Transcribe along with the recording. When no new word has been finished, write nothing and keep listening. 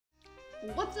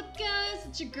What's up, guys?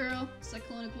 It's your girl,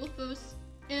 Cyclonic Wolfos,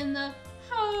 in the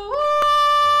house.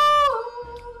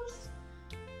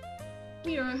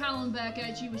 We are howling back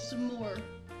at you with some more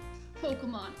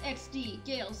Pokemon XD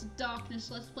Gales of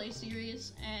Darkness Let's Play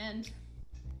series, and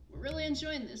we're really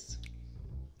enjoying this.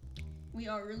 We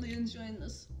are really enjoying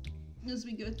this as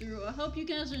we go through. I hope you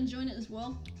guys are enjoying it as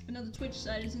well. I know the Twitch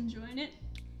side is enjoying it.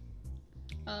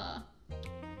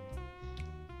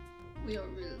 We are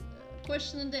really...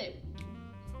 question of the day.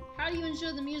 How do you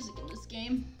enjoy the music in this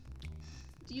game?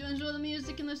 Do you enjoy the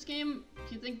music in this game?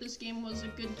 Do you think this game was a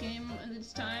good game at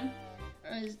its time?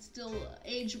 Or is it still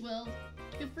aged well?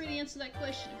 Feel free to answer that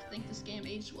question if you think this game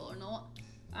aged well or not.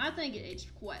 I think it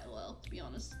aged quite well, to be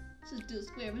honest. This is Dual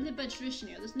Square. We live by tradition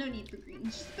here. There's no need for green.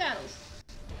 It's just battles.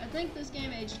 I think this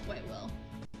game aged quite well.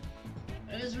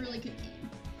 It is a really good game.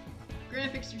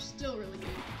 Graphics are still really good.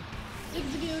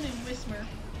 Zigzagoon and Whismur.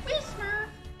 Whismur!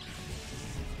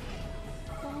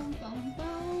 Bum, bum,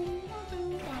 bum,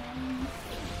 bum, bum.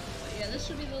 But yeah, this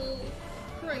should be the little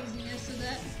craziness of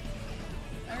that.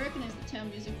 I recognize the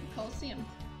town music from Coliseum.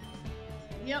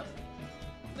 Yep.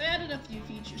 They added a few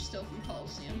features still from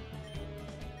Coliseum.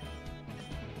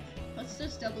 Let's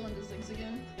just double into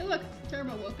Zigzagoon. Hey look!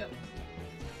 Turbo woke up.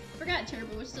 Forgot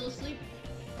Turbo was still asleep.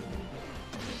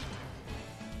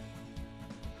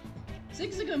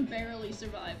 Zigzagoon barely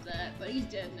survived that, but he's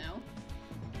dead now.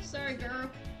 Sorry, girl.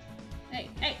 Hey,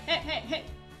 hey, hey, hey, hey!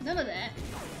 None of that.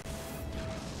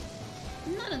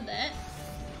 None of that.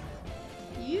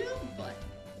 You butt.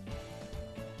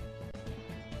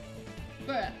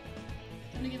 Bruh.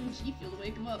 Time to give him G-Fuel to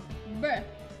wake him up. Bruh.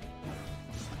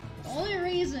 The only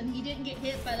reason he didn't get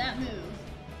hit by that move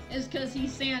is because he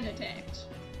sand attacked.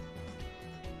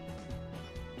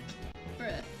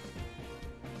 Bruh.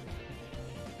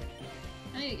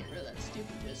 I need to get rid of that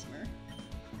stupid Whismur.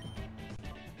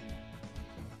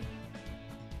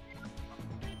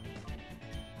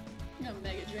 I'm gonna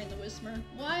Mega Drain the Whismur.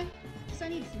 Why? Because I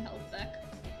need some health back.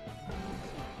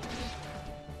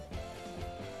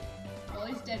 Well,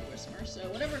 he's dead, Whismur, so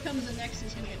whatever comes in next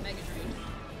is gonna get Mega Drained.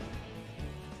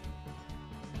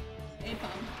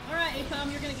 Apom. Alright,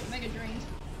 Apom, you're gonna get Mega Drained.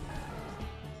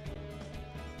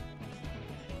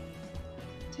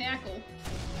 Tackle.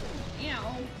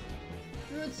 Ow.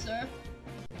 Good, sir.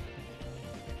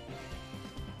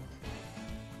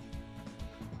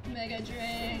 Mega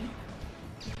Drain.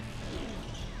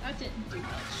 That didn't do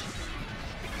much.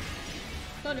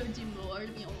 Thought it would do more, to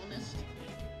be honest.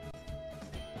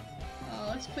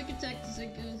 Let's quick attack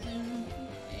Zigzagoon,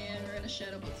 and we're gonna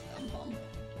Shadow Blitz Pom.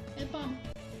 Hey, Pom.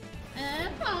 Hey,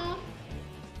 Pom.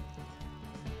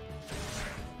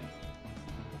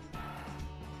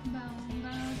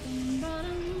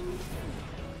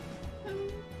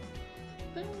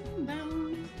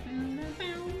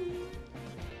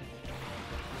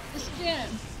 This game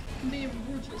can be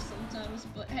ruthless sometimes,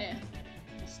 but hey,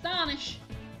 astonish!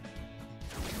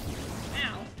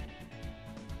 Ow!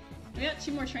 We got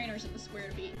 2 more trainers in the square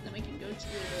to beat, and then we can go to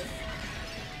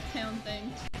the town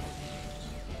thing.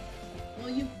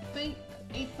 Will you faint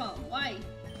Apom? Why?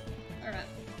 Alright.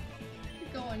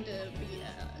 You're going to be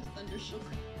Thundershook,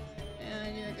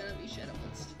 and you're gonna be Shadow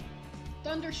Blitzed.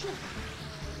 Thundershook!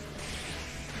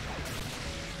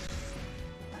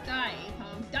 Die,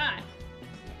 Apom, die!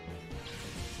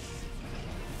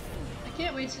 I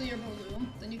can't wait till you're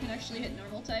Balloon, then you can actually hit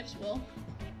normal types well.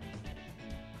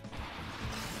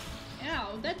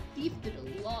 Ow, that thief did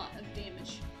a lot of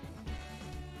damage.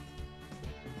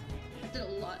 That did a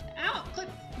lot. Ow! Click!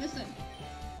 Listen.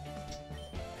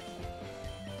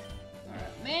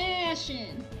 Alright,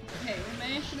 mashing! Okay, we're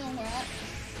mashing a lot.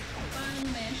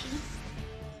 Fine mashing.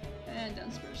 And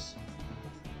Dunsparce.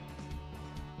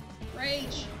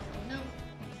 Rage! Oh no.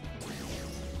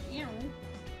 Ew.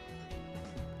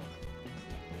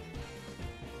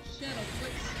 Shadow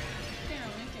Blitz.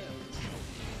 Down it goes.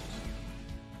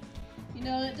 You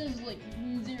know, it does like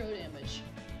 0 damage.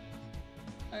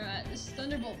 Alright, this is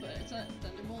Thunderbolt, but it's not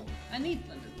Thunderbolt. I need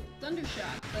Thunderbolt.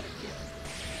 Thundershock, let it kill.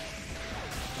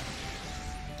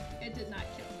 It did not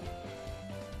kill.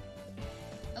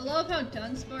 I love how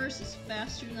Dunsparce is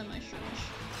faster than my Shroomish.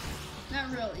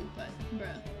 Not really, but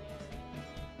bruh.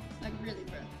 Like really,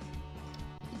 bruh.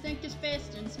 You think it's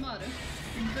faster and smarter,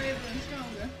 and braver and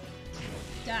stronger.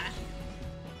 Die.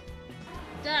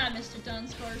 Die, Mr.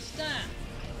 Dunsparce, die!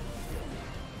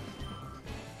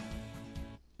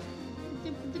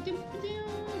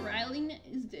 Riley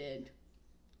is dead.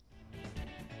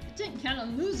 It didn't count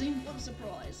on losing, what a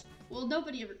surprise. Well,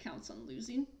 nobody ever counts on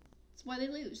losing. That's why they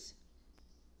lose.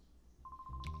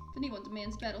 If anyone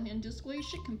demands battle here in Discord, you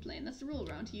should complain. That's the rule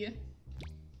around here.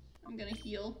 I'm gonna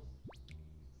heal.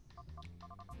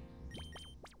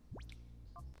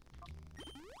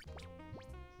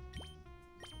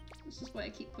 This is why I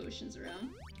keep potions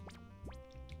around.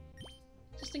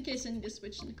 Just in case I need to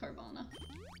switch into Carvana.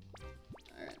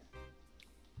 Alright.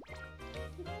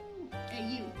 Hey,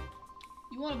 you.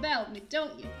 You want to battle with me,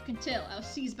 don't you? You can tell. I was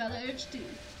seized by the urge too.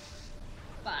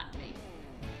 Fight me.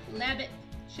 Labbit.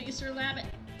 Chaser Labbit.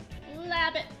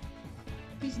 Labbit.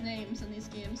 These names in these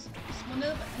games.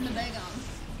 Swinub and the Bagon.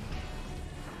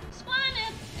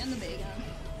 Swinub and the Bagon.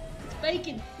 It's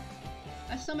bacon.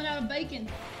 I summoned out a bacon.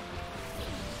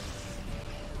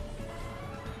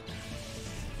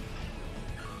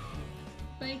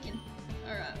 Bacon.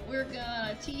 Alright, we're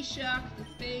gonna T-Shock the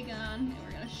Bagon, and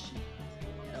we're gonna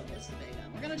oh, what's the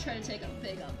Bagon? We're gonna try to take on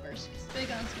Bagon first, because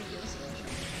Bagon's gonna give us a little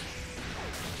trouble.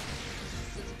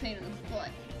 So it's a pain in the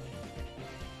butt.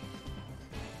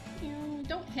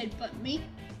 Don't headbutt me.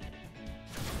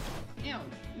 Ow,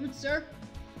 rude sir.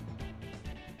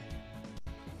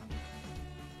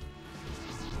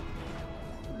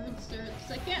 Rude sir,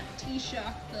 because I can't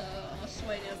T-Shock the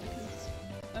Swinub because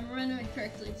if I'm remembering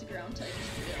correctly, it's a ground type.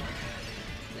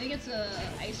 I think it's a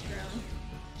ice ground.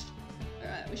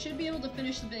 Alright, we should be able to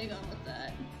finish the Bagon with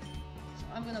that. So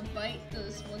I'm gonna bite the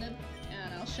Swinub,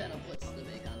 and I'll Shadow Blitz the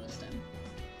Bagon this time.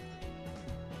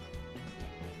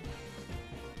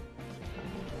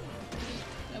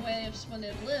 That way if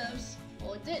Swinub lives,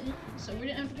 well it didn't, so we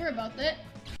didn't have to worry about that.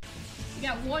 We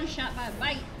got one shot by a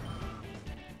bite.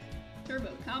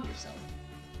 Turbo, calm yourself.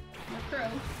 I'm a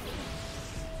crow.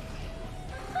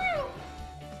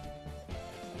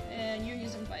 And you're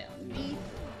using bite on me.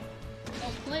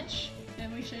 Don't flinch,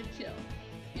 and we should kill.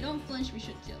 If you don't flinch, we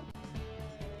should kill.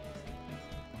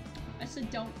 I said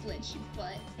don't flinch, you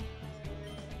butt.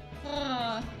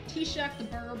 T-Shock the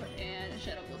Burb and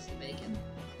Shadow Blitz the Bacon.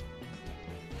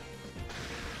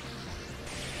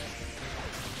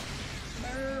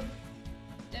 Burb.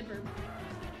 Dead Burb.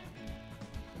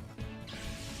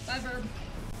 Bye, Burb.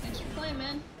 Thanks for playing,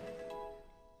 man.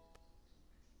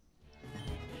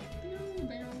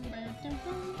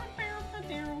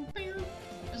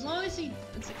 As long as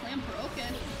it's a clam pro, okay.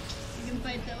 You can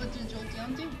fight that with the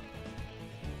Jolteon too.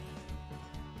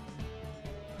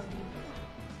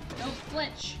 Don't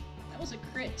flinch. That was a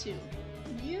crit too.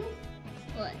 You?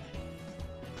 But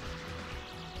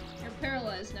you're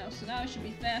paralyzed now, so now I should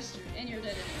be faster, and you're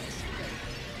dead anyways, so good.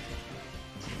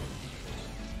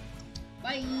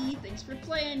 Bye! Thanks for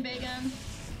playing, Bagon.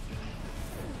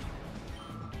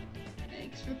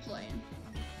 Thanks for playing.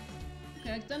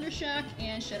 Okay, Thundershock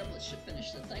and Shadow Blitz should finish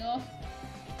that thing off.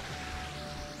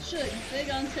 Should.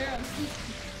 Bagon's hair on fleek.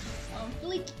 On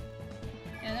fleek.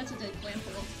 Yeah, that's a dead clam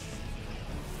pearl.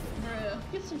 Bruh,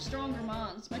 get some stronger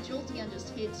mons. My Jolteon just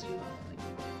hits you.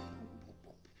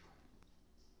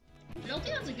 Like...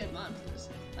 Jolteon's a good mon for this.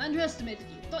 I underestimated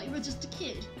you. Thought you were just a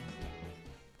kid.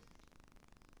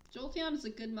 Jolteon is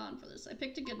a good mon for this. I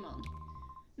picked a good mon.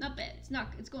 Not bad.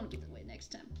 It's going to be the way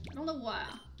next time. I don't know why.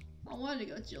 I wanted to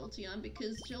go with Jolteon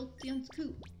because Jolteon's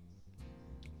cool.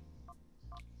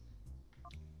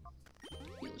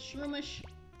 Heal Shroomish.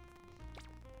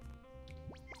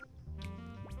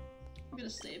 I'm gonna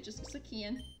save just because I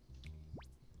can.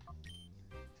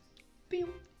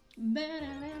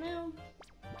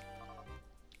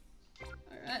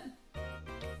 Alright.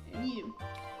 And you.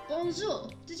 Bonjour!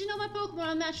 Did you know my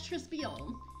Pokemon matched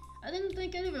Trispion? I didn't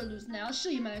think I'd ever lose now. I'll show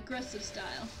you my aggressive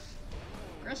style.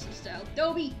 Aggressive style.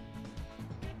 Dobby!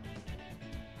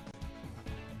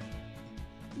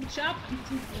 Chop!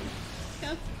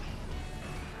 Okay.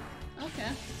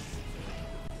 Okay.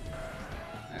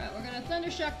 Alright, we're gonna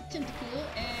Thundershock the Tentacool,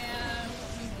 and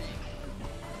what do you think?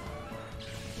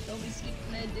 Dobby skip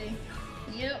leg day.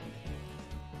 Yep.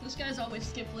 This guy's always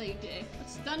skip leg day.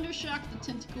 Let's Thundershock the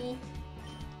Tentacool,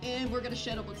 and we're gonna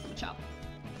Shadow Blitz the Machop.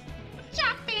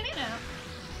 Chopping it out!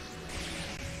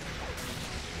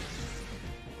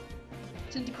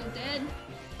 Tentacle dead.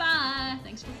 Bye!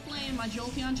 Thanks for playing. My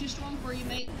Jolteon too strong for you,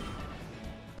 mate.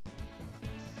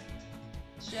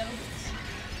 Shadow Blitz.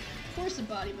 Of course a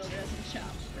bodybuilder has a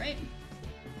chop, right?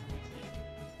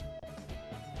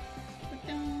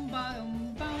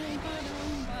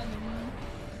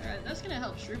 Alright, that's gonna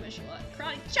help Shroomish a lot.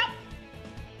 Karate chop!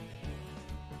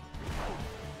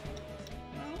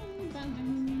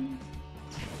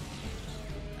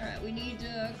 Alright, we need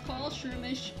to call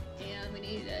Shroomish, and we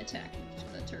need to attack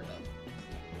the Turbo.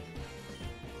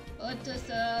 Let us,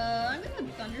 I'm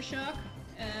gonna Thundershock,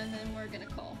 and then we're gonna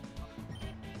call.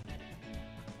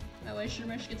 That way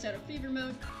Shroomish gets out of fever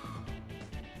mode.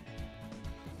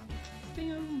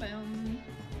 Bam, bam.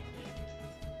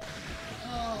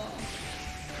 Oh.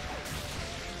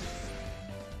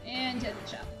 And dead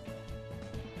the chop.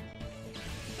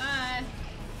 Bye.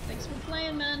 Thanks for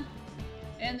playing, man.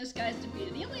 And this guy's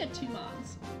defeated. He only had 2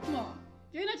 mons. Come on.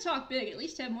 If you're gonna talk big, at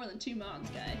least have more than 2 mons,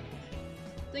 guy.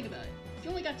 Think about it. If you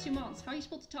only got 2 mons, how are you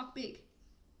supposed to talk big?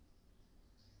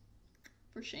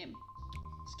 For shame.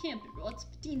 This can't be right.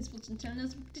 Dean's Fulton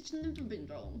has never been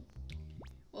wrong.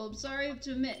 Well, I'm sorry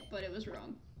to admit, but it was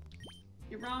wrong.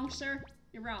 You're wrong, sir.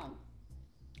 You're wrong.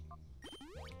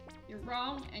 You're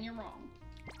wrong, and you're wrong.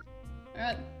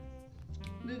 Alright.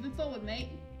 Moving forward, mate.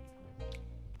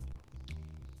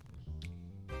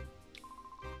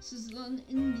 This is an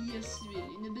India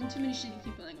civilian. There've been too many shitty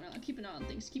people hanging around. Keep an eye on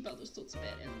things. Keep out those sorts of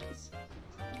bad enemies.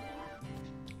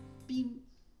 Beam.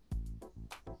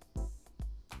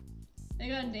 I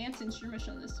got a dance and skirmish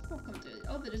on this. Welcome to it.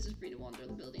 All that is free to wander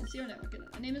the building. See our network.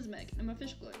 My name is Meg. I'm a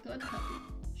fish glory. Glad to help you.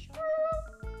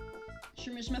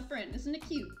 Skirmish, my friend. Isn't it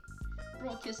cute?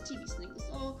 Broadcast TV singles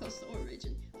all across the Ore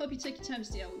region. Hope you take your time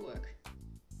to see how we work.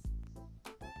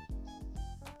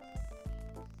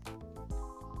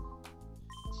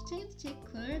 Did you take to take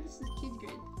Clara? This is kid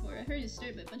grade before. I heard his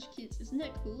story by a bunch of kids. Isn't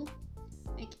that cool?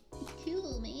 Like, it's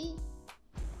cool, mate.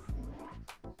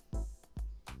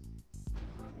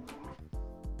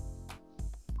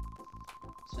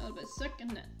 Followed by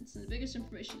Second Net. It's the biggest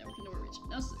information network in the Ore region.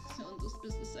 Now, handles the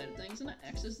business side of things, and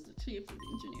access to the tea for the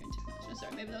engineering technology.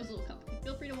 Sorry, maybe that was a little complicated.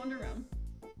 Feel free to wander around.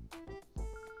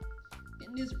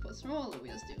 Get news reports from all over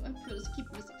us do. I propose to keep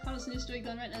it missing. Hottest news story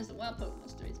going right now is the wild Pokemon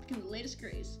story. It's become the latest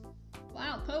craze.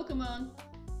 Wild Pokemon!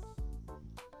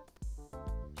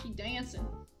 She dancing.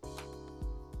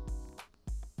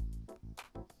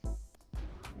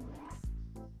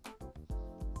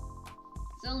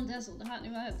 Zell and Dazzle, the hot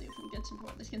new hive dude from Get's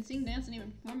Report. They can sing, dance, and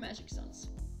even perform magic stunts.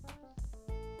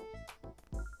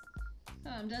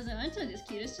 I'm Dazzle. I'm totally just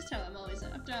cute. It's just how I'm always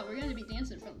at. After all, we're going to be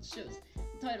dancing in front of the show's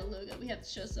title logo. We have to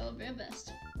show us all our very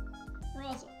best. We're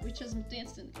also, we chose some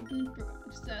dance in the company program.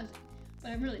 Excited.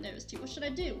 But I'm really nervous too. What should I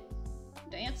do?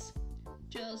 Dance?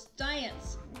 Just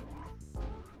dance!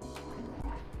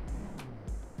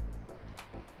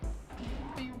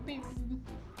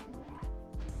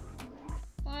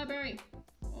 Library.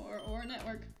 Or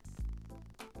network.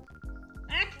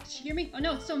 Ah! Did you hear me? Oh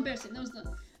no, it's so embarrassing. That was the...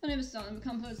 I never saw them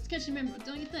composed. Can't you remember?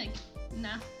 Don't you think?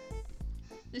 Nah.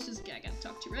 This is the guy I gotta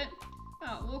talk to, right?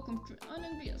 Oh, welcome to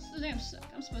unenvious. I'm sick.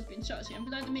 I'm supposed to be in charge here. I'm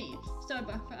glad to meet you. Started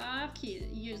by 5 kids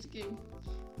years ago.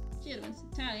 She had been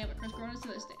tiny up across corners to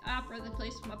this day. I operated the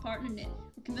place with my partner Nick.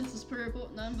 We're convinced this prayer report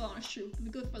and the unvarnished truth will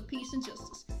be good for the peace and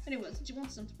justice. Anyways, did you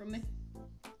want something from me?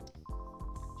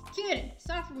 Kidding!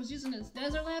 Cypher was using his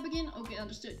desert lab again? Okay,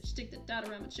 understood. You stick that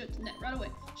data around and show it to Net right away.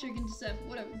 Sure you can decipher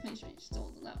whatever information you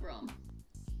stole in that ROM.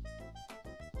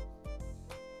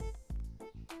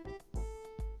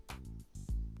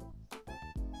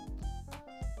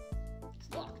 It's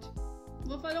locked.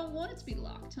 What if I don't want it to be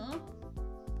locked, huh?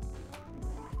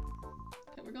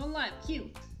 Okay, we're going live.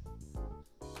 Cue.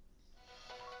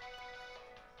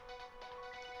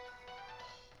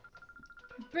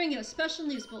 Bring you a special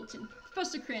news bulletin.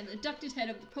 Professor Crane, the abducted head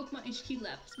of the Pokemon HQ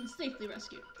lab, has been safely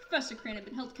rescued. Professor Crane had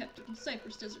been held captive in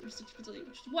Cypher's Desert Research Facility,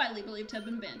 which is widely believed to have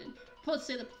been abandoned. Reports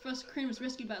say that Professor Crane was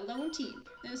rescued by a lone team.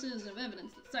 This is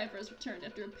evidence that Cypher has returned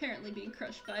after apparently being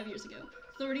crushed 5 years ago.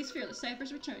 Authorities fear that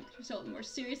Cypher's return could result in more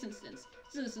serious incidents.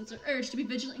 Citizens are urged to be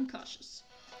vigilant and cautious.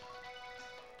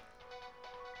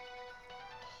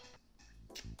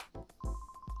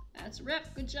 That's a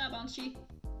wrap. Good job, Anshi.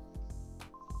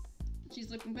 She's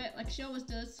looking back like she always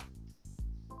does.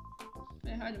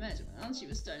 Very hard to imagine when Anshi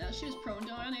was starting out. She was prone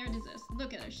to on-air disaster.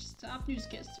 Look at her. She's a top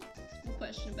newscaster. No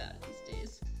question about it these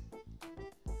days.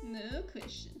 No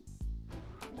question.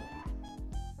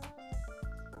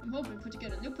 I'm hoping to put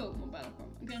together a new Pokemon battle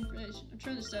program. Again, I'm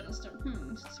trying to start on start.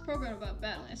 It's a program about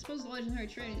battling. I suppose the legendary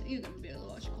training is either going to be a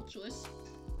logical choice.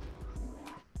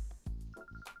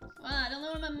 Wow, I don't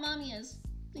know where my mommy is.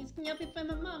 Please, can you help me find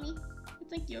my mommy?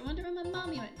 Thank you. I wonder where my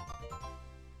mommy went.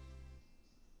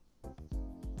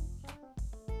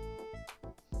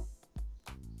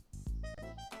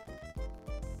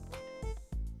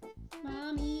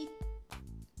 Mommy.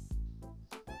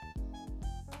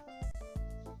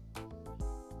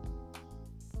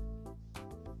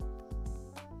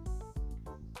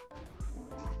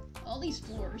 All these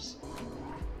floors.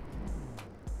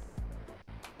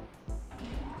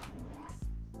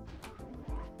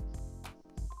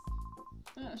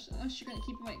 Oh, she's gonna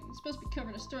keep away. It's supposed to be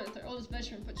covering a story with our oldest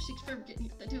veteran, but she's forever getting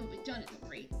here. That deal will be done at the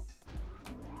rate.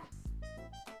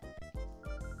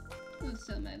 Let's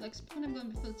tell my looks. When I'm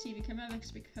going before the TV camera, I have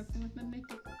to be careful with my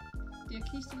makeup. Dear,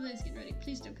 can you see the ladies getting ready?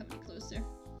 Please don't come any closer.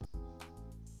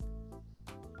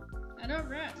 I don't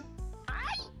run.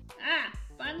 Ah!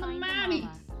 Find the mommy!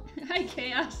 Hi,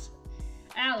 Chaos.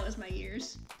 Aloe is my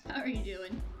ears. How are you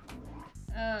doing?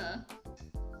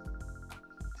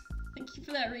 Thank you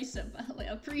for that reset, by the way.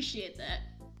 I appreciate that.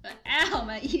 But ow,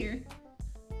 my ear.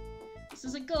 This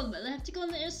is a gold medal. I have to go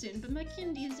in the air soon, but my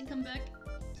candy hasn't come back.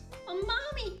 Oh,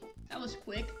 Mommy! That was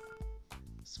quick.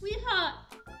 Sweetheart!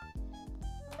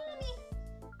 Mommy!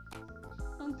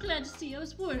 I'm glad to see you. I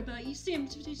was worried about you. You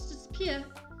seemed to just disappear.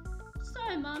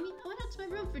 Sorry, Mommy. I went out to my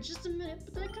room for just a minute,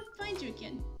 but then I couldn't find you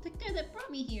again. The guy that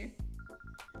brought me here.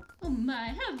 Oh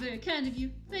my, how very kind of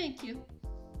you. Thank you.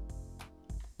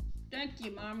 Thank you,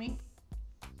 Mommy.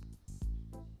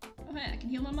 Oh hey, I can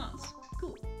heal my mons.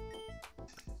 Cool.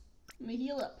 Let me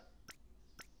heal up.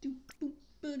 Doop boop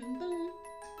boom boom.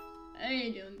 How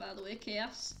you doing, by the way,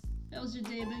 Chaos? How's your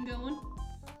day been going?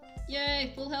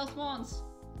 Yay, full health mons.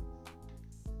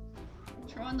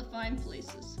 Trying to find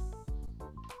places.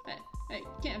 Hey,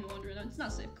 can't be wondering. It's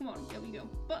not safe. Come on, here we go.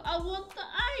 But I want the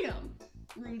item.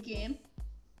 Rude game.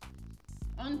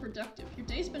 Unproductive. Your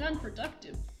day's been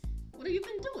unproductive. What have you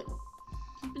been doing?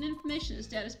 Keeping information is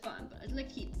status fine, but I'd like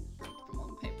to keep it from all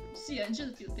the papers. See, I enjoy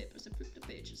the few papers that print the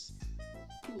pages.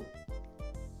 Cool.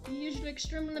 You're usually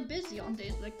extremely busy on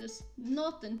days like this.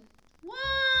 Nothing. What?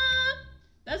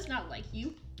 That's not like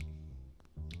you.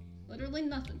 Literally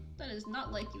nothing. That is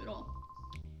not like you at all.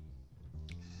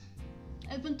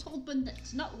 I've been told by Ned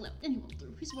to not let anyone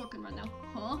through. He's working right now.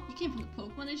 Huh? You came from the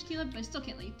Pokemon HQ lab, but I still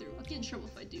can't let you through. I'll get in trouble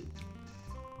if I do.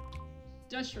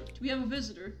 Destro, do we have a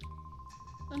visitor?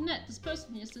 Oh, Ned, this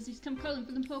person here says he's come calling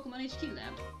from the Pokemon HQ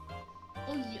lab.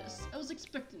 Oh yes, I was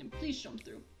expecting him. Please show him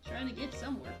through. Trying to get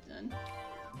some work done.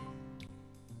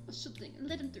 Oh, sure thing.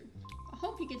 Let him through. I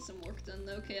hope you get some work done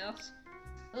though, Chaos.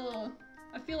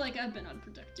 I feel like I've been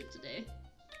unproductive today.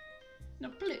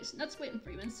 Now please, Ned's waiting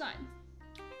for you inside.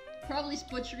 Probably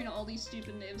butchering all these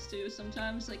stupid names too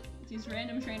sometimes, like these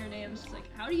random trainer names. Like,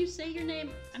 how do you say your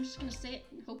name? I'm just gonna say it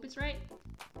and hope it's right.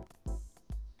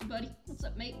 Hey buddy, what's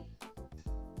up, mate?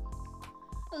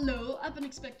 Hello, I've been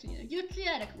expecting you. You're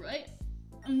chaotic, right?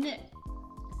 I'm Ned.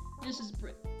 This is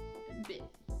Bit.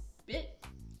 Bit?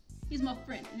 He's my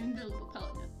friend, an invisible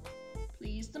paladin.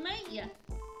 Pleased to meet ya.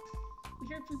 We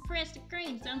heard from Preston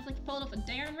Crane. Sounds like he pulled off a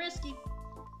daring rescue.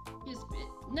 Yes, Bit.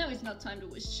 Now is not time to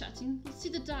waste chatting. Let's see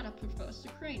the data Professor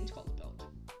Crane called about.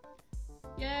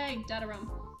 Yay, data RAM.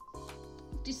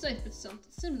 Deciphered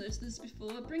something similar to this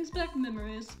before. It brings back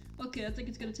memories. Okay, I think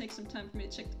it's gonna take some time for me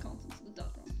to check the contents of the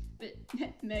data RAM. Bit,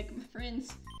 Meg, my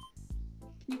friends.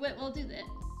 Can you wait while I do that?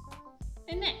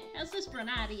 Hey, Nick, how's this for an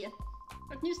idea?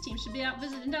 Our news team should be out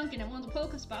visiting Duncan at one of the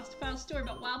Poke spots to file a story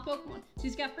about wild Pokemon. So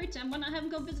he's got free time, why not have him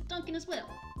go visit Duncan as well?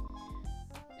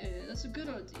 That's a good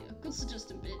idea. Good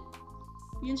suggestion, Bit.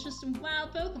 Be interested in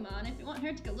wild Pokemon if you want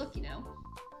her to go look, you know.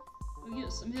 Oh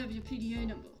yes, I'm have your PDA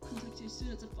number. I'll contact you as soon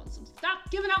as I find something. Stop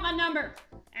giving out my number!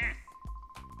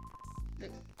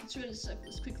 Look, let's try to decipher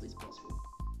this as quickly as possible.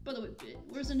 By the way, Bit,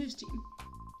 where's the news team?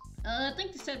 I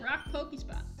think they said Rock Poke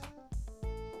Spot.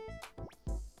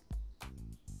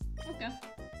 Okay,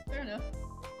 fair enough.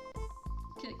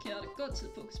 Okay, Chaotic, go to the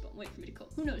Poke Spot and wait for me to call.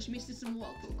 Who knows, you may see some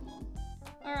wild Pokemon.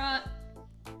 Alright.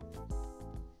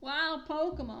 Wild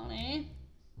Pokemon, eh?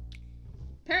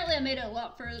 Apparently I made it a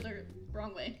lot further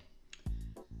wrong way.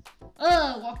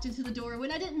 Walked into the door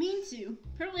when I didn't mean to.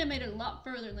 Apparently I made it a lot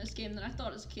further in this game than I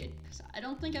thought as a kid. Because I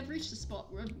don't think I've reached a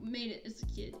spot where I've made it as a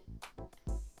kid.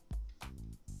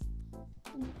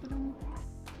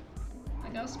 I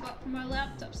got a spot for my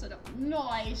laptop set up.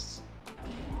 Nice!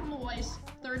 Nice.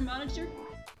 Third monitor.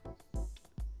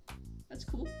 That's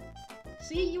cool.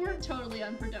 See, you weren't totally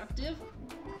unproductive.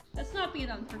 That's not being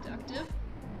unproductive.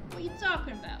 What are you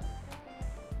talking about?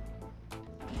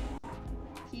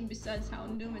 Team besides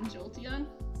Houndoom and Jolteon?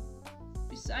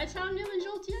 Besides Houndoom and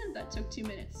Jolteon? That took 2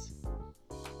 minutes.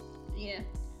 Yeah.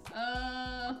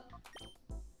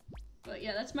 But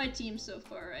yeah, that's my team so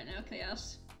far right now,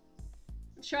 Chaos.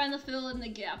 I'm trying to fill in the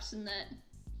gaps in that.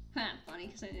 Funny,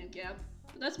 because I need a gap.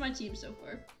 But that's my team so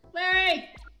far. Larry!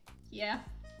 Yeah.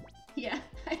 Yeah,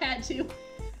 I had to.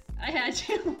 I had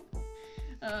to.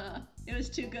 It was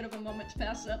too good of a moment to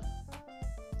pass up.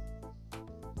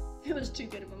 It was too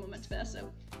good of a moment to pass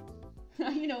up.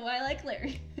 You know why I like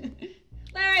Larry.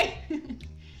 Larry!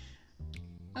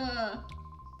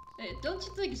 Hey, don't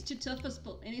you think it's too tough for us to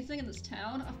pull anything in this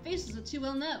town? Our faces are too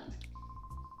well known.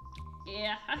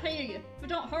 Yeah, I hear you. But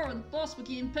don't hurry, the boss will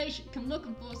get impatient, come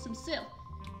looking for us himself.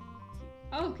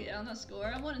 Okay, on that score,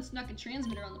 I went and snuck a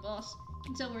transmitter on the boss. You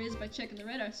can tell where he is by checking the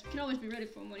radar, so we can always be ready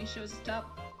for him when he shows his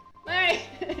top. Larry!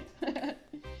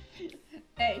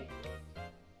 Hey.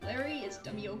 Larry is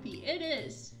dummy OP. It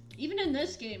is. Even in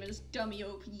this game, it is dummy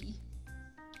OP.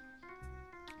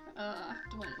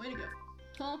 Dwayne, way to go.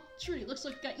 Huh? Trudy, looks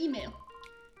like we got email.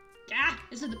 Ah,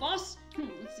 is it the boss?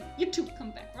 Let's see. You two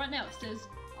come back right now, it says.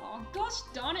 Oh gosh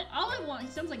darn it, all I want, he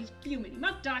sounds like he's fuming. He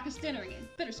might dock his dinner again.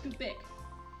 Better scoot back.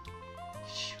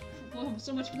 Whoa,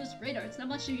 so much for this radar. It's not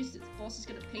much use if the boss is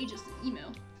gonna page us an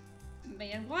email.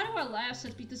 Man, why do our lives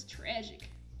have to be this tragic?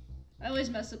 I always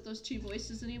mess up those two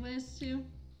voices anyways, too.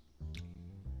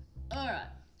 Alright,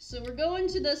 so we're going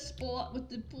to the spot with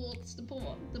the pool, it's the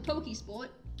pool, the Pokey spot.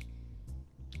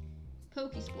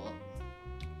 Pokey spot.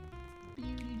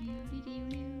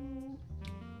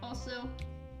 Also,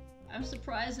 I'm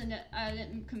surprised that I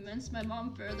didn't convince my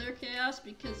mom further, Chaos,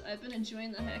 because I've been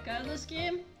enjoying the heck out of this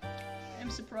game. I'm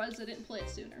surprised I didn't play it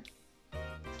sooner.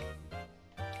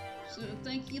 So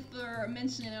thank you for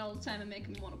mentioning it all the time and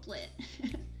making me want to play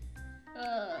it.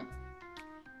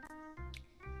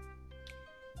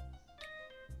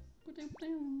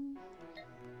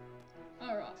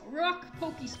 Alright, Rock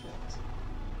Pokey Sport.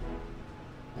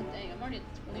 Oh dang, I'm already at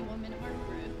the 21-minute mark,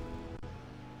 bro.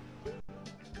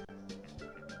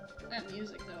 That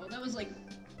music though, that was like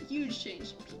a huge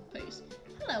change in pace.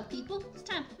 Hello people, it's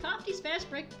time for Pofty's Fast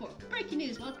Break Report. Breaking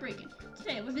news while it's breaking.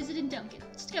 Today we're visiting Duncan,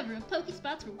 discoverer of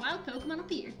Pokespots where wild Pokemon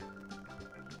appear.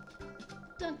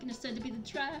 Duncan is said to be the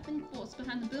driving force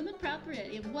behind the boom and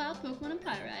prosperity of wild Pokemon and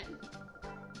Pyrite.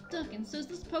 Duncan, so is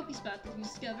this Pokespot that you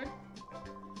discovered?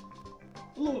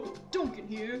 Hello, Duncan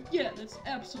here. Yeah, that's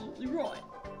absolutely right.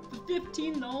 For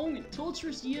 15 long and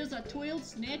torturous years I toiled,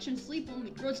 snatch, and sleep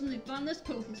only grudgingly found this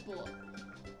Pokesport.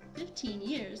 15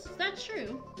 years? Is that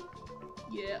true?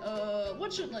 Yeah,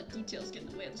 one shouldn't let details get in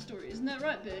the way of the story, isn't that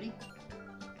right, Birdie?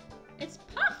 It's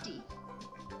Pofty!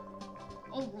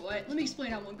 Alright, let me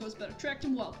explain how one goes about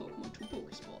attracting wild Pokemon to a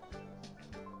Pokespot.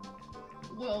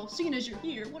 Well, seeing as you're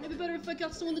here, wouldn't it be better if I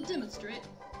got someone to demonstrate?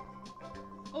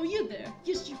 Oh, you there?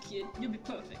 Yes, you kid. You'll be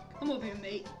perfect. Come over here,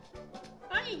 mate.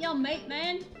 I ain't your mate,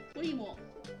 man. What do you want?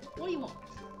 What do you want?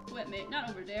 Wait, mate, not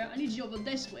over there. I need you over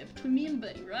this way, between me and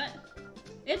Buddy, right?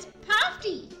 It's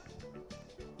Pofty!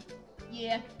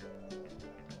 Yeah.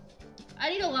 I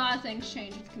need a lot of things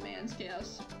changed with commands,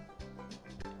 Chaos.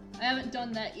 I haven't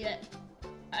done that yet.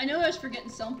 I know I was forgetting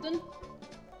something.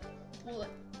 Well,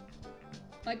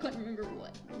 I couldn't remember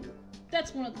what.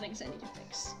 That's one of the things I need to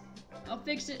fix. I'll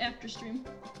fix it after stream.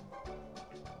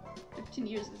 15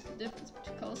 years is the difference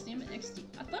between Coliseum and XD.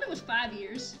 I thought it was 5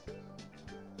 years.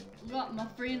 Right, my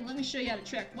friend, let me show you how to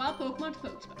track wild Pokemon to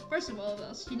Pokespot. First of all,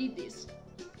 you need these.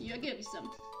 Yeah, give me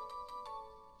some.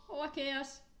 Oh,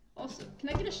 Chaos. Also, can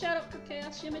I get a shout out for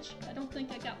Chaos Image? I don't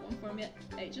think I got one for him yet.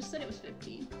 Hey, it just said it was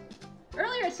 15.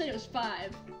 Earlier I said it was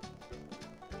 5.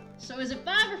 So is it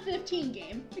 5 or 15,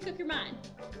 game? Make up your mind.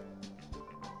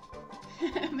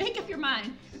 Make up your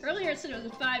mind. Earlier I said it was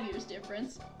a 5 years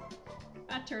difference.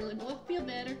 I totally boy. Feel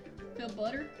better. Feel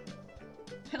butter.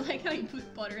 I like how you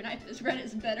put butter and I just read it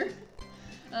as better.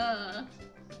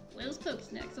 Little's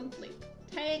Pokesnacks on the plate.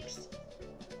 Thanks.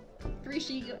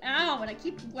 Appreciate you. Ow, and I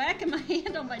keep whacking my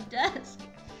hand on my desk.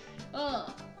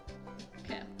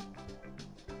 Okay.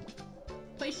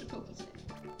 Place the Pokesnack.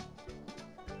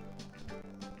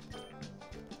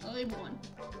 I'll leave one.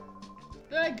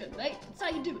 Very good, mate. That's how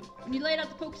you do it. When you lay out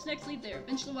the Pokesnacks, leave there.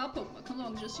 Eventually, wild Pokemon come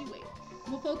along, just you wait.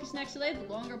 The more Pokesnacks you lay, the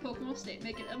longer a Pokemon will stay.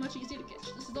 Make it much easier to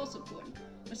catch. This is also important.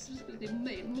 But specifically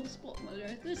made more spot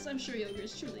mother. This, I'm sure you'll agree,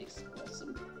 is truly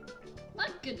awesome. My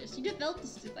goodness, you developed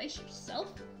this device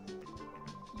yourself?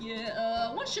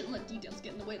 Yeah, one shouldn't let details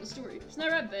get in the way of the story. Isn't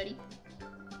that right, Betty?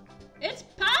 It's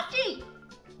Pofty!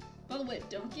 By the way,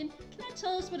 Duncan, can I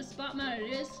tell us what a spot monitor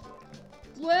is?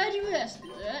 Glad you asked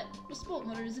me that. A spot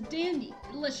monitor is a dandy.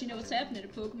 It'll let you know what's happening at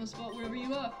a Pokemon spot wherever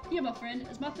you are. Here, my friend,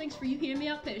 as my thanks for you hearing me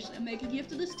out patiently, I'll make a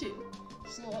gift of this too.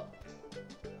 So,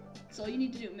 that's all you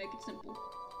need to do, make it simple.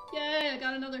 Yay, I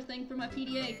got another thing for my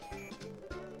PDA.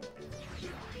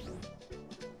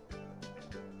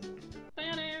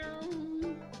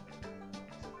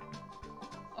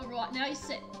 Alright, now you're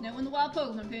set. Now when the wild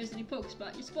Pokemon appears in your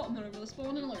Pokespot, your spot monitor will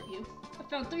spawn and alert you. I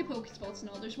found 3 Pokespots in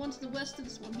all. There's one to the west of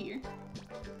this one here.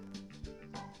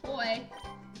 Boy.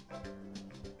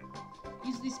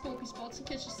 Use these Pokespots and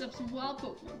catch yourself some wild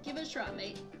Pokemon. Give it a try,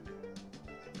 mate.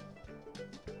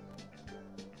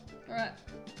 Alright.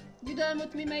 You done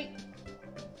with me, mate?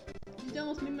 You done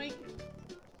with me, mate?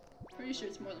 Pretty sure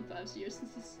it's more than 5 years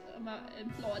since this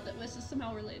implied that Wes is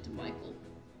somehow related to Michael.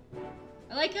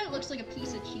 I like how it looks like a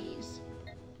piece of cheese.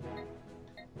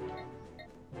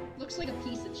 Looks like a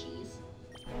piece of cheese.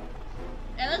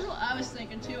 Yeah, that's what I was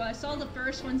thinking too. I saw the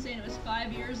first one saying it was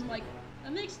 5 years. I'm like,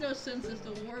 that makes no sense if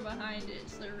the lore behind it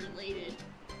is they're related.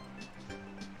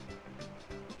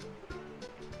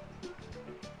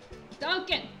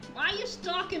 Duncan, why are you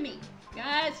stalking me?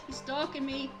 Guys, he's stalking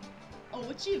me. Oh,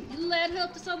 it's you. You the lad who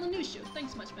helped us on the news show.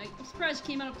 Thanks much, mate. I'm surprised you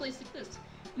came out of a place like this.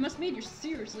 It must mean you're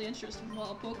seriously interested in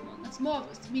wild Pokemon. That's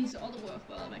marvelous. It means all the world.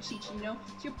 Well, I'm actually teaching, you know.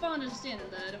 So you're fond understanding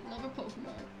that I don't love our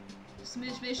Pokemon. Just some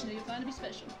information that you'll find to be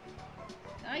special.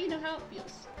 Now you know how it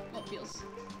feels. What feels?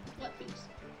 What feels?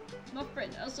 My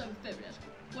friend, I also have a favorite.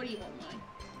 What do you want, mine?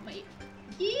 Mate.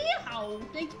 Yeehaw!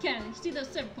 Thank you, kindly. You see those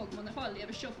 7 Pokemon that hardly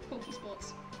ever show up at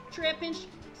Pokesports. Trapinch,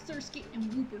 Surskit,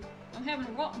 and Wooper. I'm having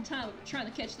a rotten time of it trying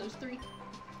to catch those 3. If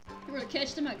you were to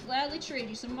catch them, I'd gladly trade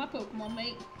you some of my Pokemon,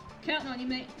 mate. Counting on you,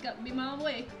 mate. Got to be my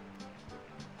way.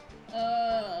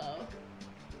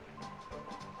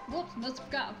 Whoops, must have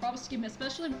forgot. I promised to give me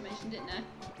special information, didn't I?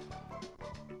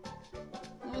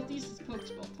 Northeast is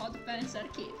Pokesport. Hard to find inside a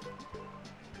cave.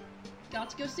 Got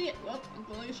to go see it. Well,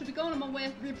 I should be going on my way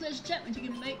after your pleasure chat with you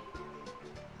again, mate.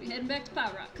 We're heading back to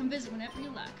Power Rock. Come visit whenever you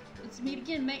like. Let's meet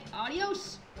again, mate.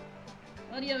 Adios!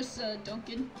 Adios,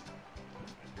 Duncan.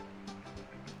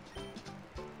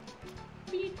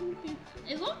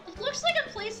 It looks like I'm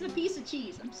placing a piece of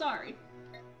cheese. I'm sorry.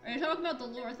 Are you talking about the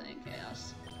lore thing,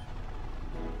 Chaos?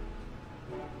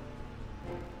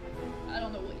 I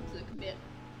don't know what you took a bit.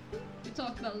 We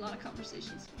talked about a lot of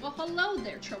conversations. Well, hello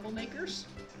there, troublemakers.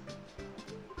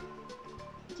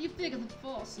 What do you figure the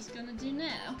boss is gonna do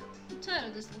now? I'm tired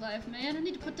of this life, man. I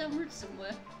need to put down roots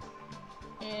somewhere.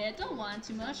 Don't whine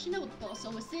too much. You know what the boss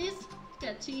always says. You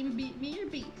got a team beat me or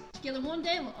beat. Together one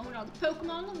day, we'll own all the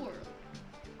Pokemon in the world.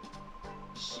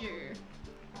 Sure.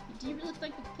 Do you really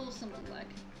think we could pull something like...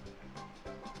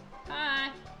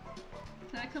 Hi!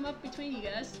 Can I come up between you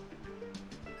guys?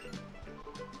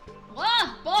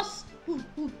 Wah! Boss! Ooh,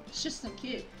 it's just some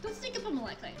kid. Don't sneak up on me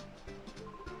like that.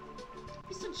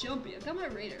 He's so jumpy. I've got my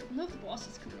radar. I know if the boss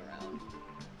is coming around.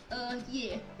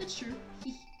 Yeah, that's true.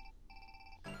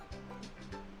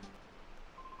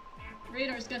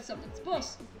 Radar's got something. It's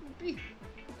boss.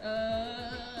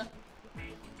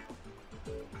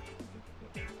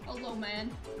 Hello,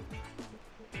 man.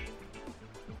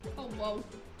 Oh, whoa.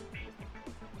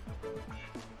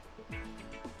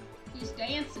 He's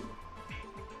dancing.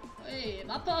 Hey,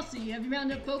 my posse, have you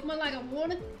rounded up Pokemon like I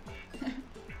wanted?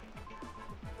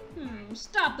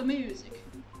 Stop the music.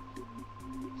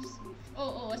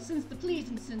 Oh, I sense the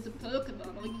pleasing sense of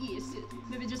Pokemon. Oh, yes,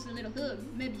 maybe just a little hug.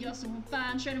 Maybe you also want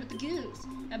fine training with the goose.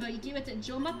 How about you give it to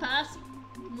enjoy my posse?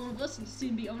 One of us will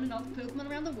soon be owning all the Pokemon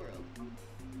around the world.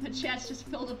 My chat's just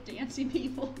filled of dancing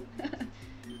people.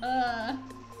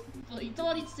 Well, you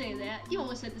thought he'd say that. You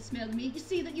always had to smell the meat. You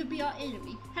see that you'd be our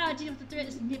enemy. How I deal with the threat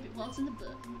is nip it while it's in the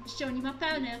book. I'm showing you my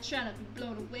power now, try not to be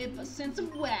blown away by a sense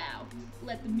of wow.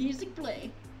 Let the music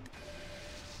play.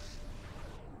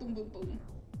 Boom, boom, boom.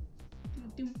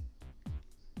 Doom, doom.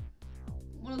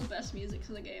 One of the best musics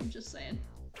in the game, just saying.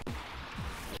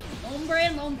 Lombre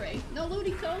and Lombre. No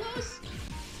Ludicolo?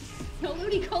 No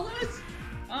Ludicolo?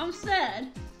 I'm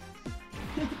sad.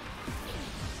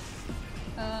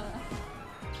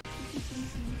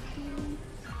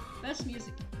 Best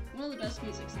music. One of the best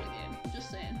musics in the game. Just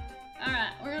saying.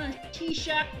 Alright, we're gonna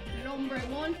T-Shock Lombre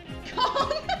 1.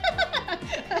 Kong!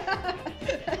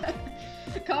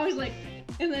 Kong's like,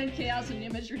 and then Chaos and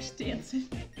Image are just dancing.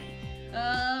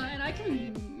 And I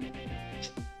think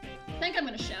I'm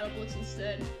gonna Shadow Blitz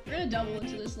instead. We're gonna double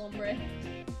into this Lombre.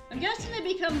 I'm guessing they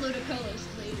become Ludicolo's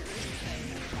later or something.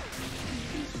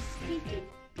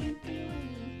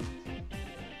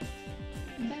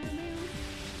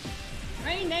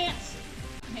 Rain Dance!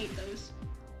 I hate those.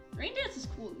 Rain Dance is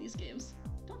cool in these games.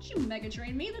 Don't you Mega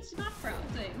Drain me, that's my proud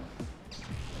thing.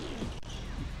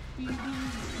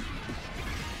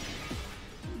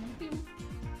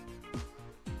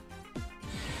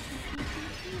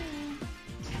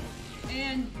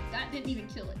 And that didn't even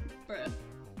kill it, bruh.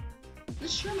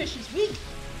 This Shroomish is weak!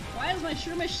 Why is my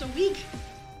Shroomish so weak?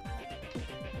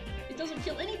 It doesn't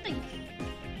kill anything!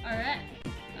 Alright.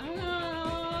 I'm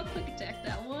gonna quick attack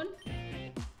that one.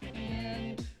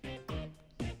 And...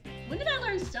 when did I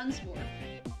learn Stun Spore?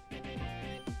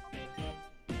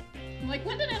 I'm like,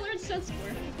 when did I learn Stun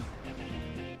Spore?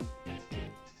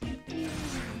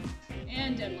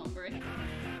 And Dead Lombre.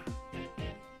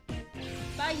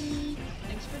 Bye!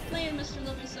 Thanks for playing, Mr.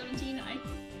 Level 17.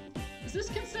 Is this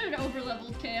considered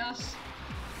over-leveled Chaos?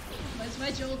 Is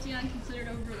my Jolteon considered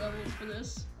over-leveled for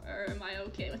this? Or am I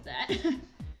okay with that?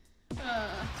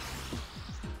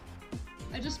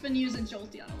 I've just been using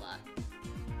Jolteon a lot.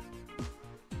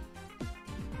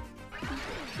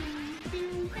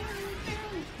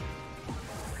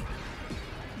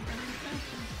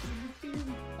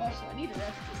 Also, I need to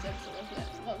rest this episode.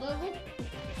 What level?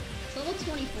 It's level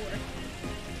 24.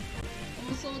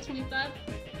 Almost level 25.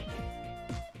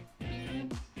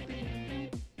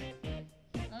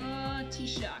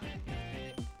 T-Shock.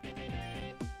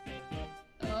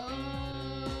 I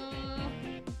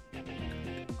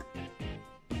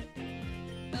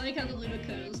like how the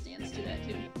Ludicos dance to that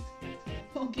too.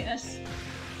 Oh, guess.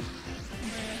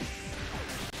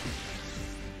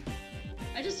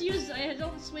 I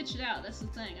don't switch it out, that's the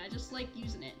thing. I just like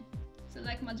using it. So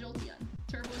like my Jolteon.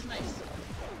 Turbo's nice.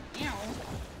 Ow.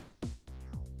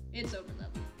 It's over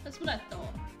level. That's what I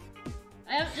thought.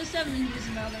 I haven't been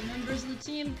using my other members of the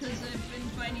team because I've been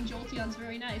finding Jolteon's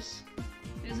very nice.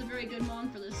 It is a very good mon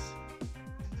for this.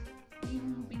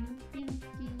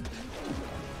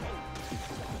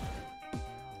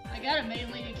 I got it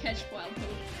mainly to catch Wild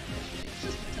Hope.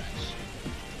 Just a touch.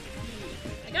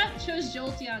 I chose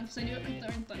Jolteon because I knew it could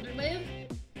learn Thunder Wave,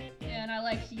 and I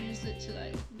like to use it to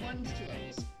like 1 to 2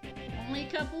 levels. Only a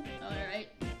couple? Alright.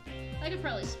 I could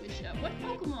probably switch it out. What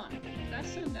Pokemon did I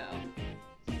send out?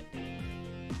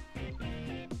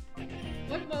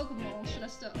 What Pokemon should I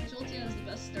start? Jolteon is the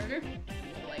best starter?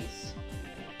 Twice.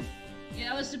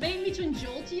 Yeah, I was debating between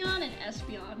Jolteon and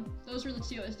Espeon. Those were the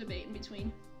two I was debating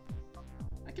between.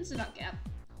 I can send out Gap.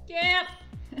 Gap!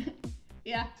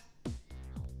 Yeah.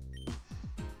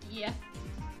 Yeah.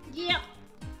 Yeah!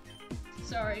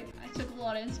 Sorry, I took a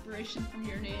lot of inspiration from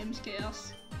your names,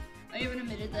 Chaos. I even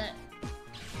admitted that.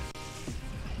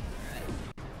 Alright.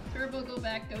 Turbo, go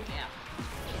back, go Gap.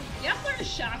 Gap learned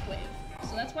Shockwave,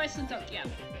 so that's why I sent out Gap.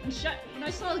 When I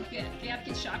saw Gap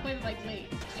get Shockwave, I'm like, wait,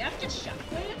 Gap gets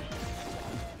Shockwave?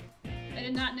 I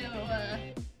did not know,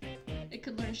 it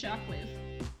could learn Shockwave.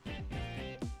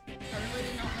 I really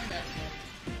did not know that.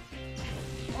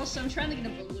 Also, I'm trying to get a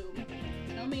Balloon.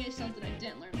 Tell me something I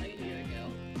didn't learn like a year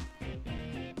ago.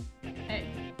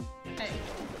 Hey. Hey.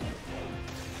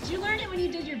 Did you learn it when you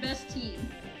did your best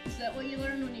team? Is that what you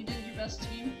learned when you did your best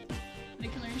team? When you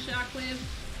can learn Shockwave?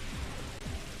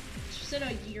 You said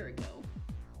a year ago.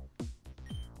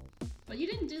 But you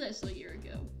didn't do this a year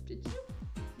ago, did you?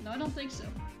 No, I don't think so.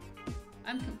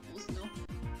 I'm confused though.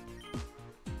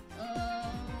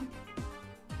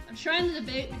 I'm trying to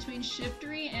debate between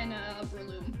Shiftry and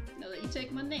Breloom. Now that you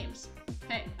take my names.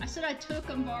 Hey, I said I took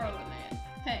and borrowed them, man.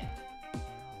 Hey.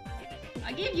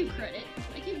 I gave you credit.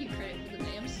 I gave you credit for the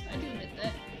names. I do admit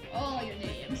that. All your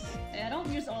names. Hey, I don't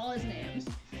use all his names.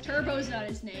 Turbo's not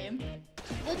his name.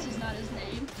 Blitz is not his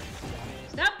name.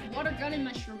 Stop water gunning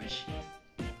my Shroomish.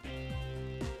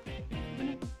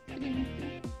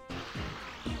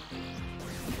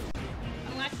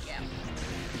 I like Gap.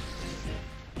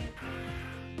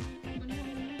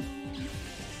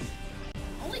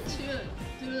 Only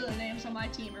two of the names on my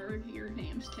team are your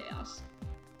names, Chaos.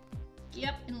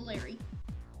 Yep, and Larry.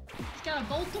 He's got a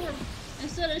Voltorb.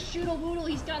 Instead of Shoodle-Woodle,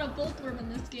 he's got a Voltorb in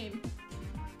this game.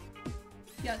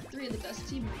 He got 3 of the best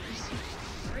team members.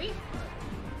 3?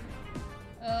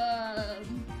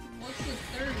 What's the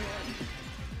third one?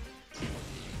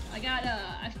 I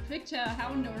picked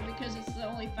Houndour because it's the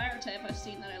only fire type I've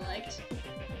seen that I liked.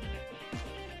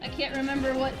 I can't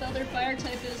remember what the other fire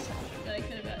type is that I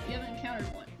could have got. You haven't encountered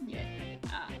one yet.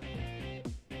 Ah.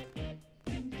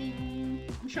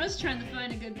 I'm just trying to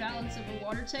find a good balance of a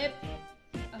water type,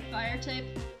 a fire type,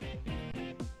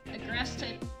 a grass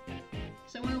type.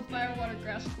 So I went with fire, water,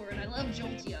 grass core, and I love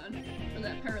Jolteon for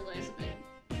that paralyze a bit.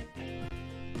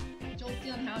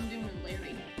 Jolteon, Houndour, and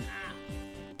Larry. Ah.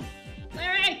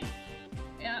 Larry!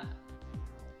 Yeah.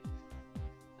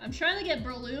 I'm trying to get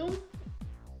Breloom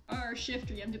or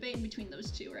Shiftry. I'm debating between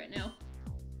those two right now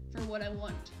for what I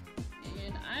want.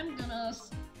 And I'm gonna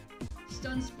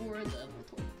stun spore the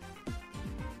Voltorb.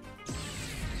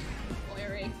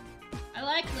 Larry. I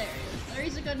like Larry.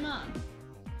 Larry's a good mom.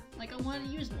 Like, I wanted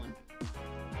to use one.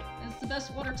 And it's the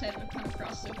best water type I've come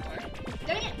across so far.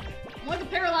 Dang it! I want to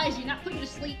paralyze you, not put you to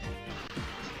sleep.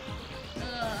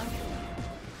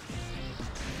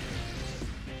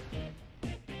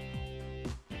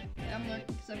 I'm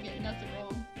lurking because I'm getting nothing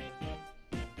wrong.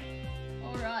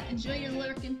 Alright, enjoy your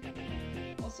lurking.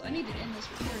 Also, I need to end this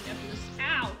recording after this.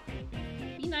 Ow!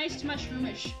 Be nice to my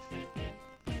Shroomish.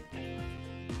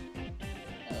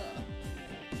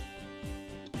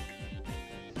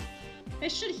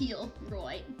 It should heal,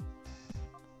 right?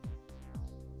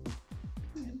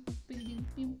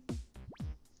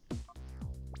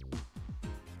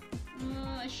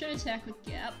 I should attack with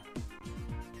Gap.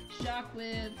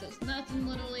 Shockwave does nothing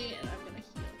literally, and I'm gonna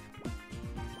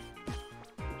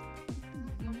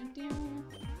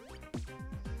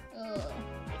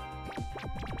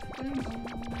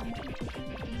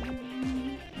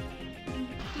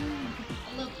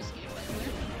I love this game, by the way.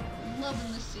 I'm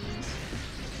loving this series.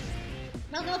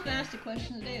 I don't know if I asked a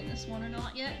question today in this one or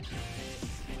not yet.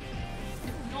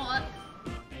 If not,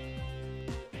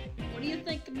 what do you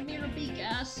think of Mirror B,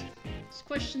 last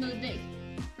question of the day.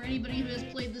 For anybody who has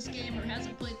played this game or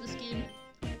hasn't played this game,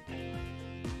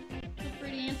 feel free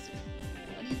to answer.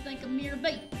 What do you think of Mirror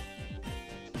Bait?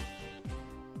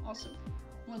 Awesome.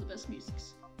 One of the best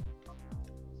musics.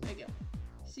 There you go.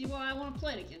 See why I want to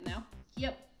play it again now?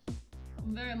 Yep.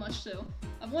 Very much so.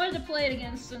 I've wanted to play it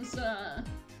again since I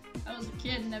was a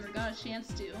kid and never got a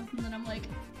chance to. And then I'm like,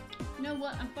 you know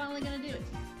what? I'm finally gonna do it.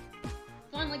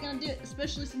 Finally gonna do it,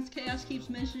 especially since Chaos keeps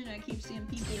mentioning it. I keep seeing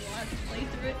people live to play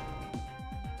through it.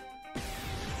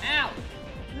 Ow!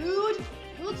 Rude!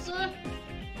 Oops,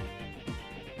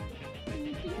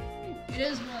 It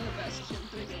is one of the best Gen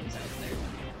 3 games out there.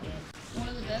 One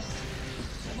of the best.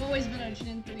 I've always been a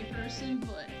Gen 3 person,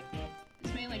 but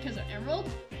it's mainly because of Emerald.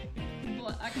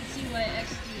 But I can see why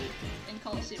XD and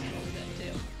Coliseum are really good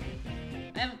too.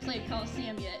 I haven't played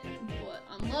Coliseum yet, but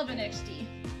I'm loving XD.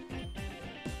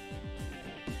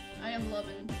 I am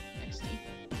loving XD.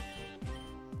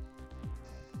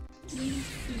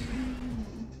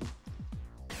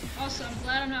 Also, I'm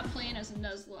glad I'm not playing as a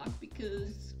nuzlocke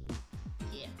because,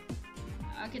 yeah,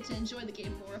 I get to enjoy the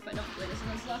game more if I don't play as a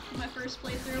nuzlocke for my first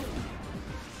playthrough.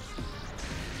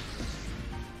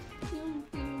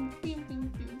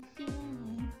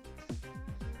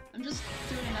 I'm just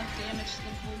doing enough damage to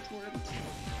the full orb.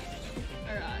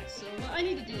 Alright, so what I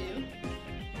need to do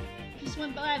just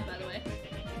went by the way.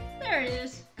 There it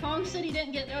is. Kong said he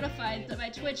didn't get notified that by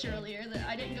Twitch earlier that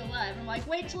I didn't go live. I'm like,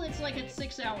 wait till it's like at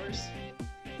 6 hours.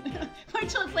 Wait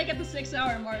till it's like at the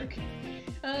 6-hour mark.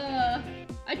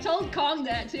 I told Kong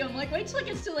that too. I'm like, wait till it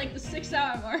gets to like the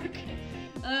 6-hour mark.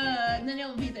 And then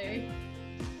he'll be there.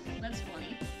 That's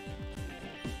funny.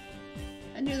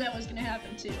 I knew that was gonna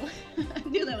happen too. I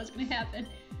knew that was gonna happen.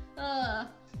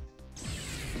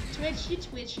 Twitch, you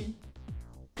twitching.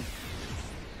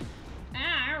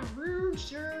 Ah, rude,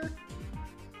 sure.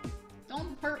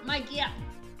 Don't hurt my gap.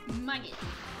 My gap.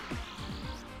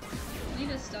 I need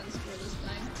a stun score this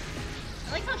time.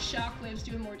 I like how Shockwave's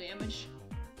doing more damage.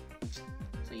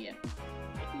 So yeah.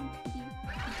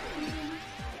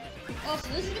 Also,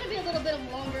 this is gonna be a little bit of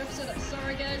a longer episode. I'm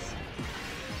sorry, guys.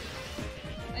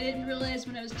 I didn't realize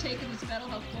when I was taking this battle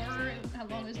how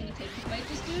long it was gonna take to fight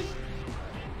this dude.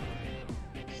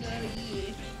 So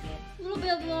yeah. A little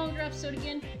bit of a longer episode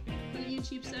again for the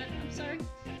YouTube set. I'm sorry.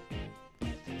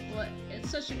 But it's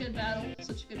such a good battle,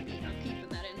 such a good beat. I'm keeping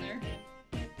that in there.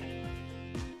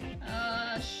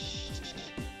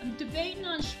 I'm debating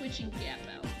on switching Gap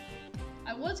out.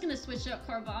 I was gonna switch out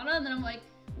Carvana, and then I'm like,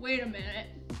 wait a minute.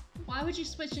 Why would you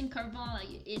switch in Carvana,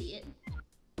 you idiot?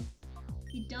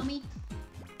 You dummy.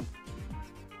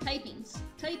 Typings.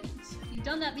 You've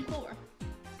done that before.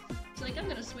 It's like, I'm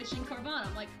gonna switch in Carvana.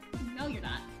 I'm like, no you're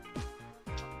not.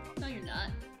 No you're not.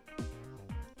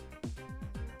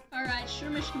 Alright,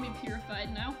 Shroomish can be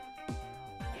purified now.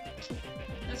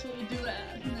 That's what we'll do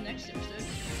in the next episode.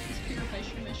 Let's purify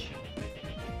Shroomish.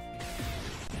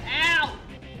 Ow!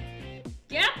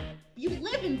 Yep! You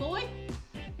living, boy!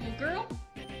 Little girl?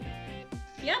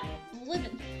 Yep,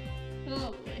 living.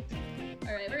 Oh boy.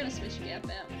 Alright, we're gonna switch Gap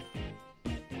out.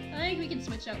 I think we can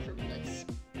switch out for Blitz.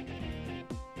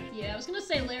 Yeah, I was gonna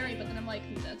say Larry, but then I'm like,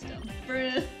 that's dumb.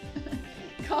 Bruh.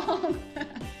 Calm.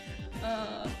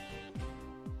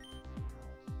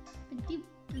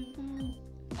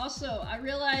 Also, I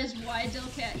realized why you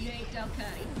hate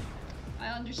Delcatty. I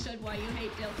understood why you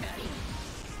hate Delcatty.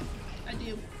 I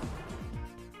do.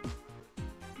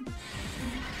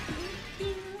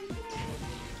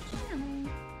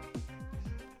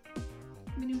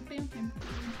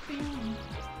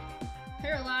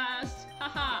 Paralyzed.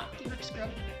 Haha. Get Rick Scrub.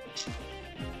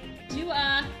 What do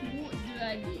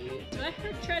I do? Do I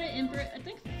try to Ember? I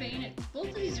think Feign it. Both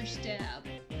of these are stab.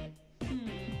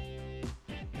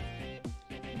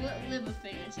 Live a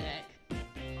Feign attack.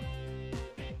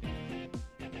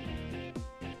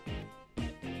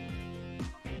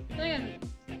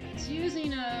 It's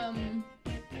using I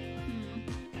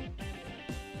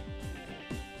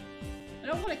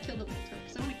don't want to kill the Voltorb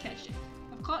because I want to catch it.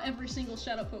 I've caught every single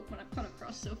Shadow Pokemon I've come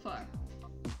across so far.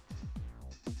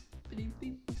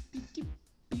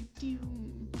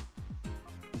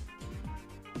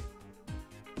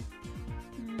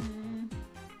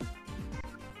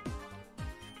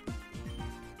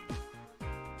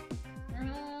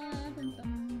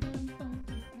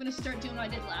 I'm gonna start doing what I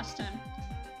did last time.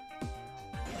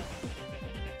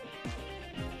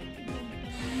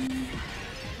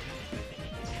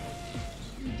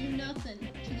 You do nothing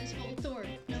to this Voltorb.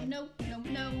 No.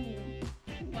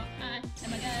 Why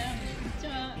am I gonna die?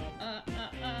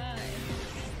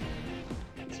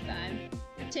 It's fine.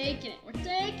 We're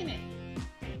taking it.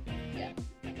 Yeah.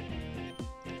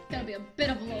 Gotta be be a bit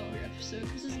of a longer episode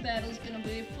because this battle is gonna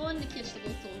be fun to catch the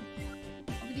Voltorb.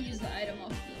 I'm gonna use the item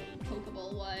off the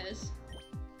Pokeball wires.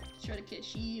 Try to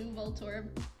catch you, Voltorb.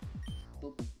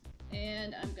 Boop.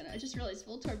 And I just realized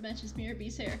Voltorb matches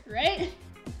Mirab's hair, right?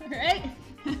 Right?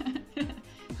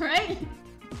 Right?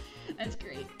 That's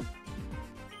great.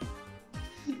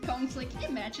 Kong's like,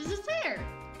 it matches his hair.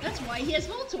 That's why he has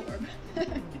Voltorb.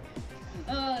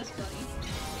 Oh, that's funny.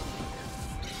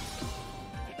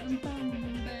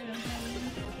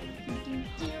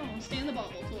 Stay in the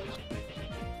ball, Voltorb.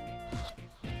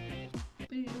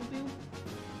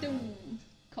 Boom.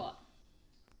 Caught.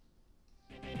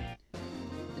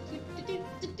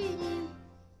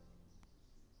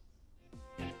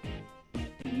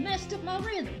 You messed up my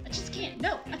rhythm. I just can't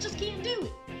do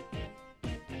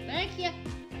it. Thank you.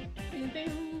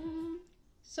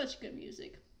 Such good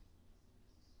music.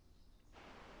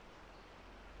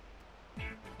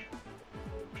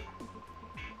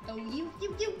 Oh, you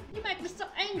make me so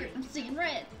angry. I'm seeing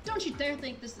red. Don't you dare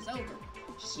think this is over.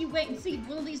 Just you wait and see.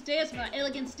 One of these days, with my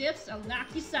elegant steps, I'll knock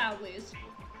you sideways.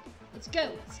 Let's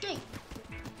go. Skate.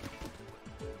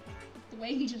 The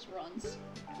way he just runs.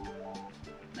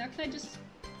 Now can I just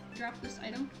drop this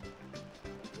item?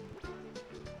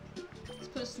 Let's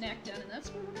put a snack down, and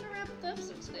that's where we're gonna wrap up the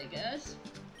episode today, guys.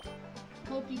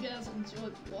 Hope you guys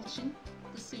enjoyed watching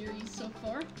the series so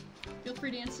far. Feel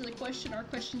free to answer the question or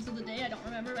questions of the day. I don't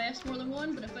remember if I asked more than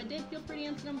one, but if I did, feel free to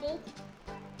answer them both.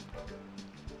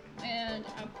 And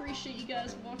I appreciate you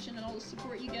guys watching and all the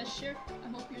support you guys share. I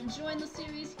hope you're enjoying the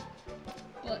series.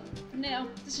 But for now,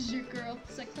 this is your girl,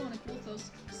 Cyclonic Wolfos,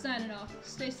 signing off.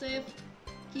 Stay safe,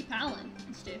 keep howling,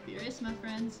 and stay furious, my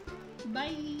friends.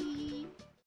 Bye!